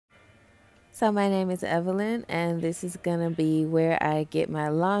So my name is Evelyn, and this is gonna be where I get my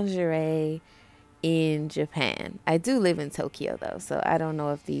lingerie in Japan. I do live in Tokyo though, so I don't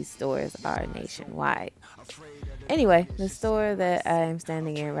know if these stores are nationwide. Anyway, the store that I am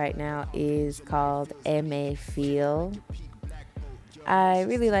standing in right now is called Eme Feel. I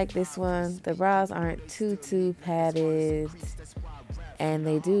really like this one. The bras aren't too padded, and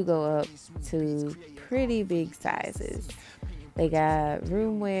they do go up to pretty big sizes. They got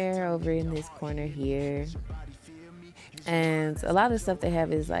room wear over in this corner here. And a lot of stuff they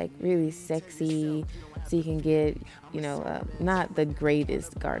have is like really sexy. So you can get, not the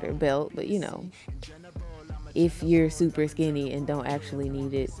greatest garter belt, but if you're super skinny and don't actually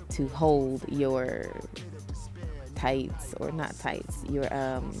need it to hold your tights, or not tights, your,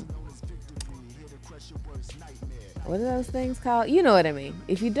 what are those things called? You know what I mean.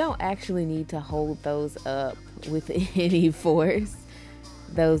 If you don't actually need to hold those up with any force,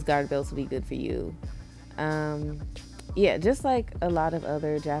 those garter belts will be good for you. Yeah, just like a lot of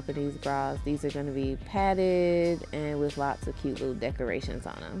other Japanese bras, these are going to be padded and with lots of cute little decorations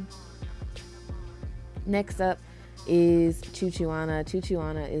on them. Next up is Chuchuana.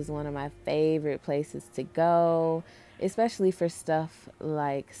 Chuchuana is one of my favorite places to go, especially for stuff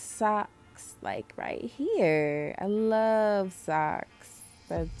like socks, like right here. I love socks.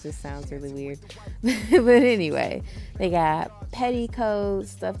 That just sounds really weird. But anyway, they got petticoats,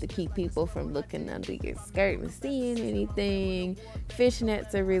 stuff to keep people from looking under your skirt and seeing anything.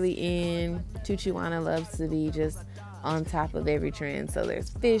 Fishnets are really in. Chuchuana loves to be just on top of every trend. So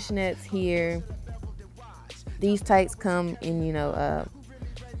there's fishnets here. These tights come in,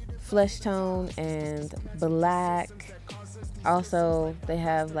 flesh tone and black. Also, they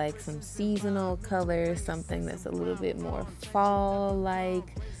have like some seasonal colors, something that's a little bit more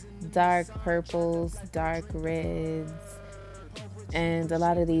fall-like, dark purples, dark reds. And a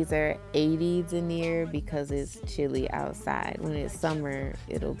lot of these are 80 denier because it's chilly outside. When it's summer,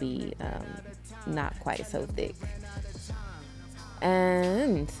 it'll be not quite so thick.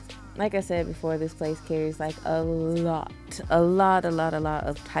 And like I said before, this place carries like a lot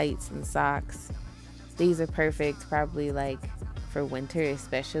of tights and socks. These are perfect, probably like for winter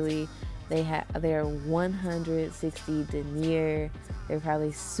especially. They're 160 denier. They're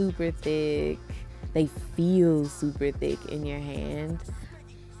probably super thick. They feel super thick in your hand.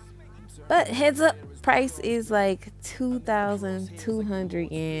 But heads up, price is like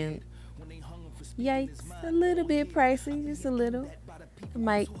 2,200 yen. Yikes, a little bit pricey, just a little. I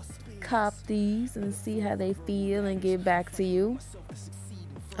might cop these and see how they feel and get back to you.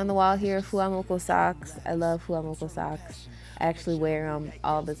 On the wall here, Fuamoko socks. I love Fuamoko socks. I actually wear them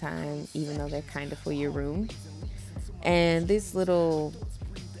all the time, even though they're kind of for your room. And this little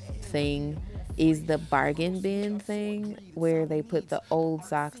thing is the bargain bin thing, where they put the old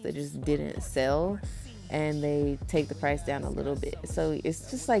socks that just didn't sell and they take the price down a little bit. So it's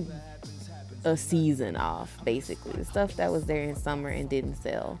just like a season off, basically. The stuff that was there in summer and didn't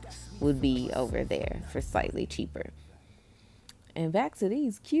sell would be over there for slightly cheaper. And back to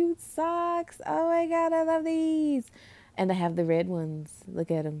these cute socks. Oh my god, I love these. And I have the red ones. Look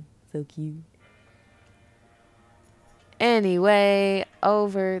at them. So cute. Anyway,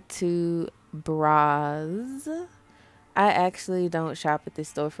 over to bras. I actually don't shop at this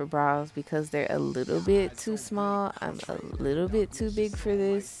store for bras because they're a little bit too small. I'm a little bit too big for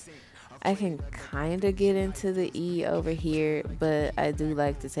this. I can kind of get into the E over here, but I do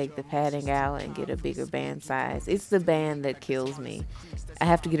like to take the padding out and get a bigger band size. It's the band that kills me. I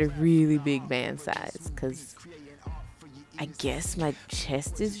have to get a really big band size because I guess my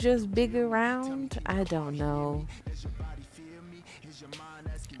chest is just big around. I don't know.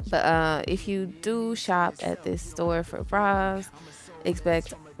 But if you do shop at this store for bras,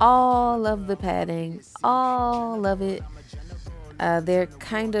 expect all of the padding, all of it. They're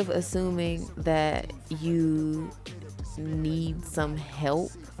kind of assuming that you need some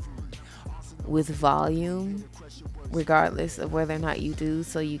help with volume, regardless of whether or not you do,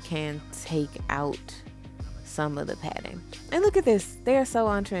 so you can take out some of the padding. And look at this. They are so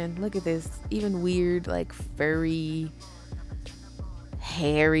on trend. Look at this. Even weird, like furry,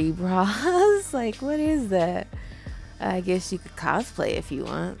 hairy bras. Like, what is that? I guess you could cosplay if you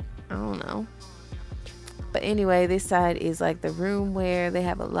want. I don't know. But anyway, this side is like the room wear. They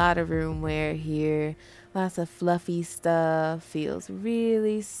have a lot of room wear here. Lots of fluffy stuff. Feels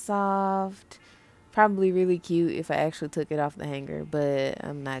really soft. Probably really cute if I actually took it off the hanger, but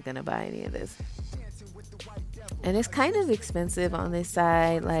I'm not gonna buy any of this. And it's kind of expensive on this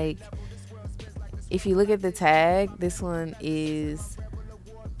side. Like, if you look at the tag, this one is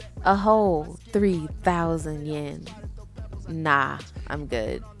a whole 3,000 yen. Nah, I'm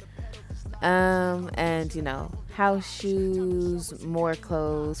good. And you know, house shoes, more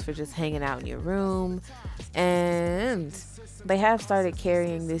clothes for just hanging out in your room. And they have started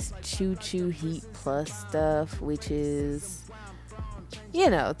carrying this Choo Choo Heat Plus stuff, which is, you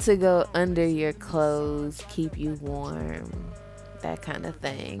know, to go under your clothes, keep you warm, that kind of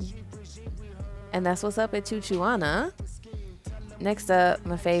thing. And that's what's up at Choo Choo Anna. Next up,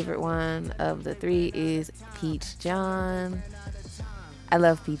 my favorite one of the three is Peach John. I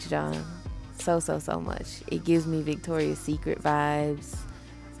love Peach John so much. It gives me Victoria's Secret vibes.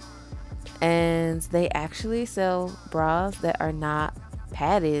 And they actually sell bras that are not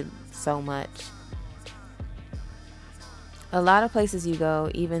padded so much. A lot of places you go,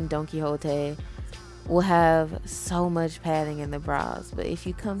 even Don Quixote, will have so much padding in the bras. But if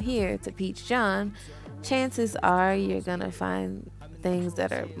you come here to Peach John, chances are you're gonna find things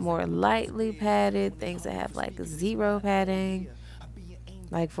that are more lightly padded, things that have like zero padding.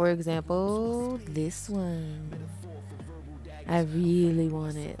 Like, for example, this one. I really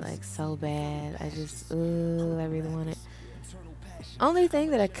want it, like, so bad. I really want it. Only thing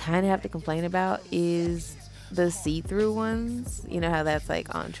that I kind of have to complain about is the see-through ones. You know how that's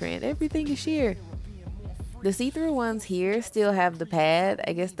like on trend. Everything is sheer. The see-through ones here still have the pad.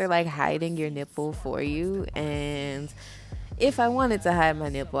 I guess they're like hiding your nipple for you. And if I wanted to hide my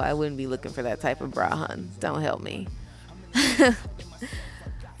nipple, I wouldn't be looking for that type of bra, hun. Don't help me.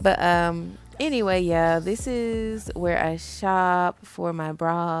 But anyway, yeah, this is where I shop for my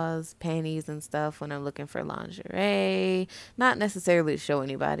bras, panties, and stuff when I'm looking for lingerie. Not necessarily to show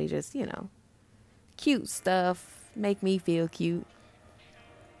anybody, just, you know, cute stuff, make me feel cute.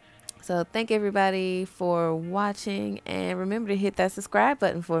 So thank everybody for watching, and remember to hit that subscribe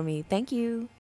button for me. Thank you.